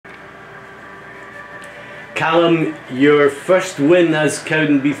Calum, your first win as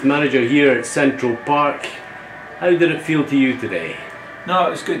Cowdenbeath manager here at Central Park. How did it feel to you today? No,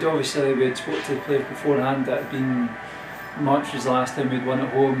 it was good. Obviously, we had spoke to the players beforehand that had been March was the last time we'd won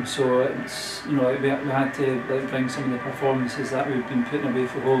at home, so it's, you know, we had to bring some of the performances that we've been putting away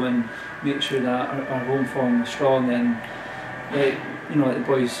for home and make sure that our home form was strong. And you know, the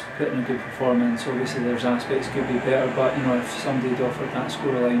boys put in a good performance. Obviously, there's aspects could be better, but you know, if somebody had offered that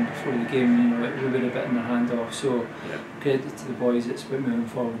scoreline before the game, you know, we would have bitten their hand off. So credit to the boys. It's about moving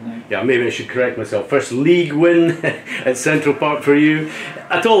forward now. Yeah, maybe I should correct myself. First league win at Central Park for you,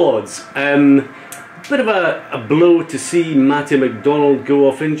 at all odds. Bit of a blow to see Matty McDonald go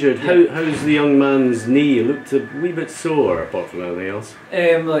off injured. How's the young man's knee? It looked a wee bit sore, apart from anything else.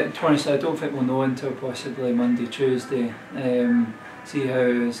 Like, to be honest, I don't think we'll know until possibly Monday, Tuesday. See how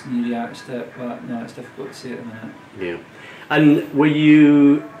his knee reacts to it, but no, it's difficult to say at the minute. Yeah. And were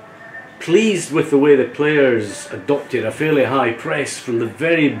you pleased with the way the players adopted a fairly high press from the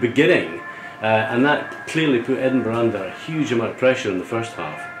very beginning? And that clearly put Edinburgh under a huge amount of pressure in the first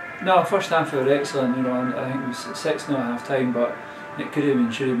half. No, first half we were excellent, you know, and I think it was 6-0 at half time, but it could have been,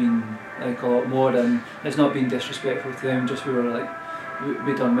 should have been like a lot more, and it's not been disrespectful to them, just we were like,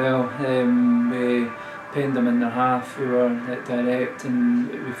 we done well, we pinned them in their half, we were like direct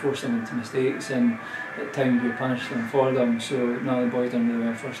and we forced them into mistakes, and at times we punished them for them, so no, the boys done really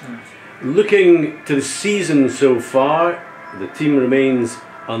well first half. Looking to the season so far, the team remains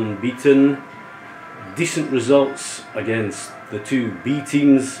unbeaten, decent results against the two B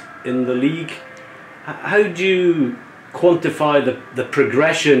teams in the league. How do you quantify the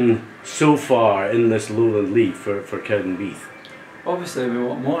progression so far in this Lowland League for Cowdenbeath? Obviously we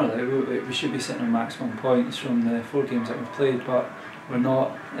want more. Like, we should be sitting on maximum points from the 4 games that we've played, but we're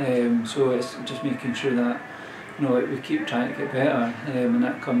not. So it's just making sure that, you know, we keep trying to get better, and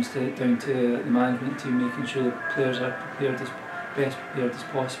that comes down to the management team making sure that players are prepared best prepared as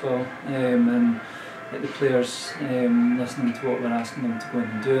possible, and the players listening to what we're asking them to go in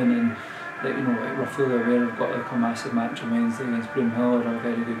and doing, and you know, we're fully aware we've got a massive match on Wednesday against Broomhill, are a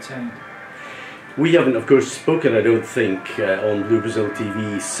very good side. We haven't, of course, spoken, I don't think, on Blue Brazil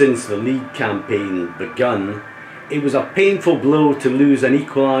TV since the league campaign begun. It was a painful blow to lose an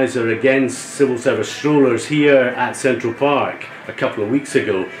equaliser against Civil Service Strollers here at Central Park a couple of weeks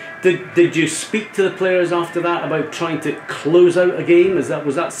ago. Did you speak to the players after that about trying to close out a game? Was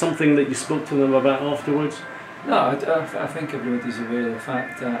that something that you spoke to them about afterwards? No, I think everybody's aware of the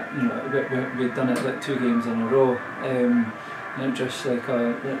fact that, you know, we've done it like 2 games in a row. And just like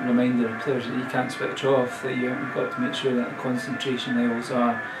a reminder of players that you can't switch off, that you've got to make sure that the concentration levels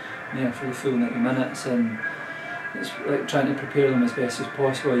are there for the full 90 minutes, and it's like trying to prepare them as best as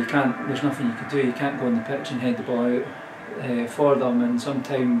possible. You can't, there's nothing you can do, you can't go on the pitch and head the ball out for them, and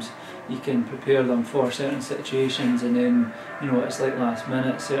sometimes you can prepare them for certain situations, and then, you know, it's like last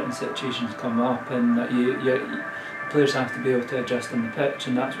minute, certain situations come up, and players have to be able to adjust on the pitch,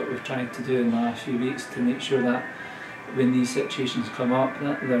 and that's what we've tried to do in the last few weeks, to make sure that when these situations come up,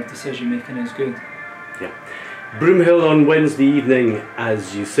 that their decision making is good. Yeah. Broomhill on Wednesday evening,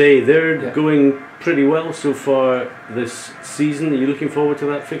 as you say, they're going pretty well so far this season. Are you looking forward to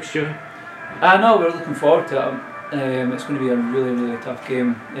that fixture? No, we're looking forward to it. It's going to be a really tough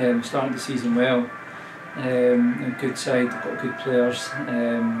game. We're starting the season well. A good side, got good players,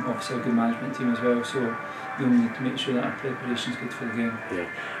 obviously a good management team as well, so we need to make sure that our preparation is good for the game. Yeah.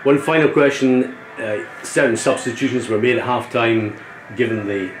 One final question, certain substitutions were made at half time given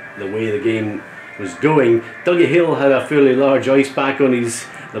the way the game was going. Dougie Hill had a fairly large ice pack on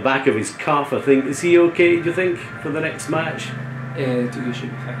the back of his calf, I think. Is he okay, do you think, for the next match? Dougie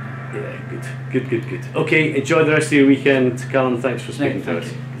should be fine. Yeah, good. Okay, enjoy the rest of your weekend. Callum, thanks for speaking to us.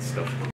 Good stuff.